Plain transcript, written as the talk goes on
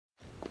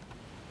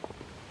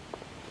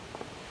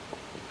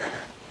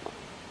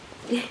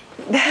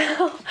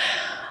Belle.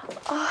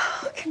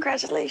 Oh,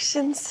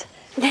 congratulations.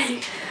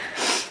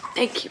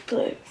 Thank you,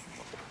 Blue.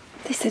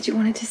 They said you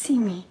wanted to see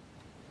me.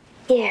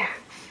 Yeah.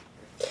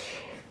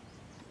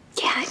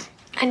 Yeah,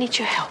 I need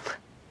your help.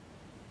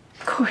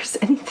 Of course,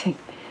 anything.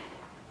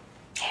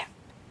 Yeah.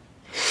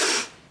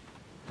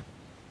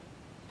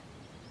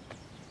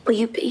 Will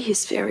you be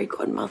his fairy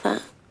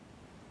godmother?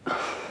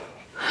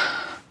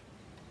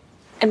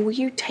 And will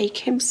you take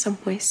him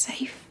somewhere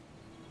safe?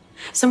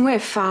 Somewhere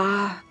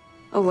far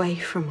away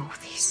from all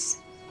this?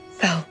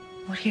 Belle,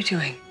 what are you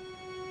doing?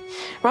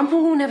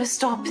 Rumple will never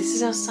stop. This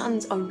is our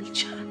son's only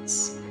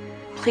chance.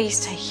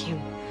 Please take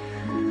him.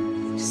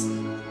 Just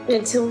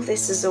until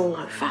this is all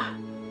over.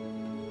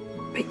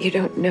 But you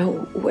don't know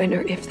when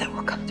or if that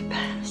will come to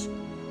pass.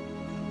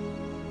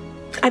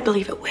 I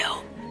believe it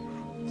will.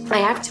 I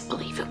have to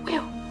believe it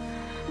will.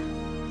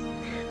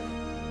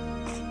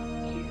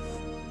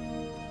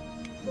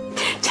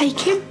 Take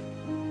him?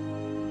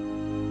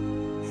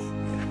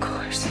 Of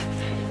course.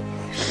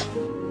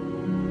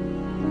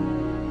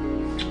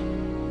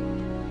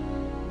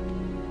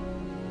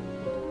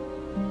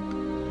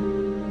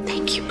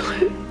 Thank you,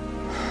 Blue.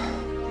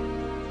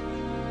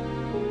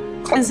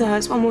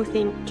 There's one more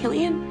thing,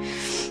 Killian.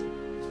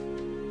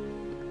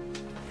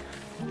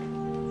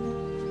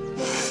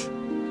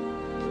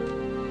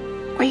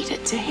 Read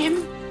it to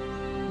him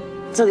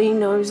so that he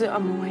knows that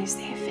I'm always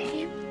there for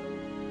him.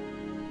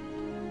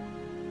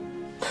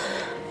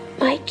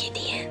 My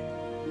Gideon.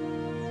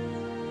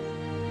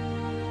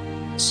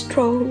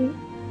 Strong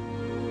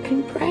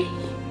and brave.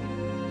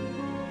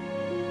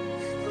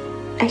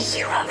 A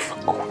hero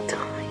for all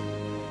time.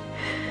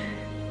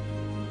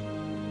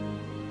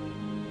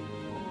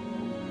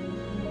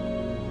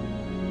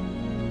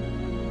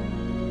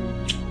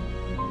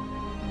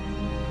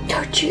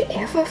 Don't you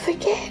ever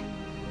forget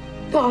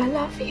that I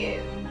love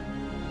you.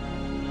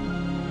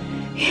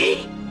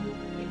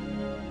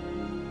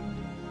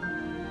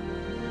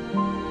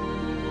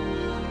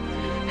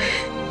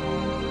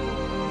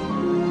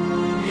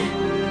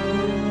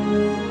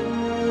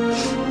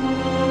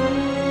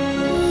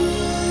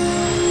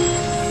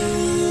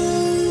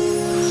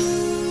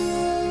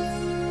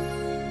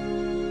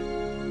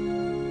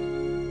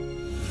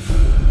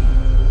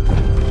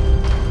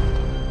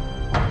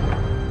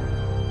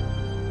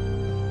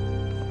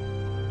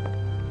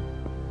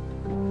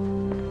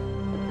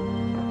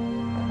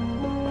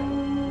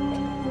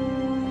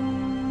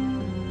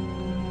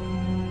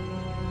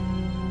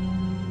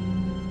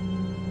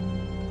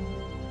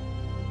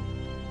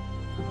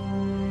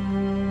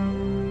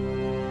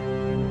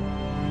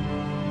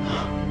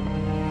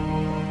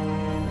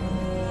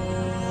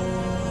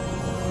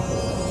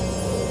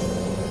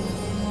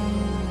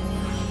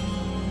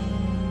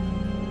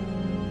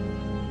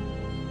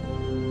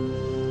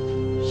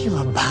 You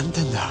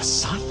abandoned our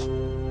son?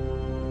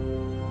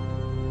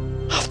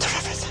 After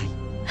everything?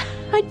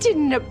 I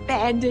didn't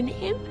abandon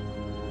him.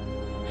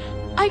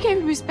 I gave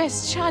him his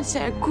best chance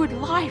at a good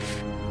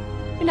life.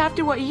 And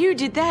after what you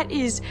did, that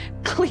is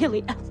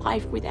clearly a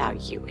life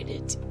without you in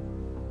it.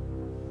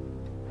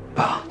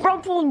 Belle.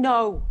 Rumple,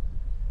 no.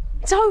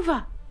 It's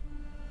over.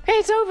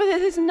 It's over.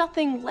 There's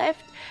nothing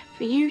left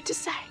for you to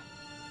say.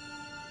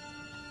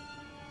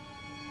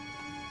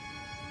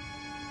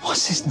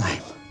 What's his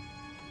name?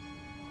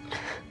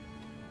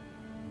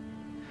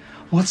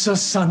 What's our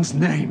son's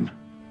name?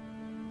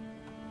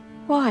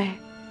 Why?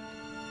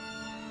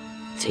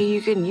 So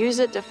you can use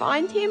it to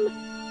find him?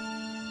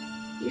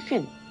 You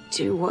can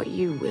do what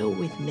you will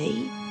with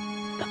me,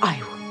 but I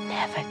will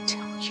never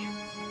tell you.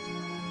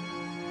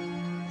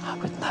 I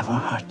would never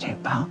hurt you,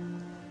 Belle.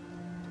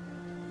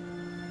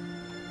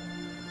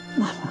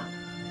 Never.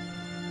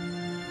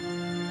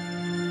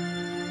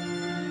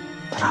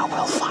 But I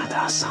will find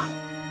our son.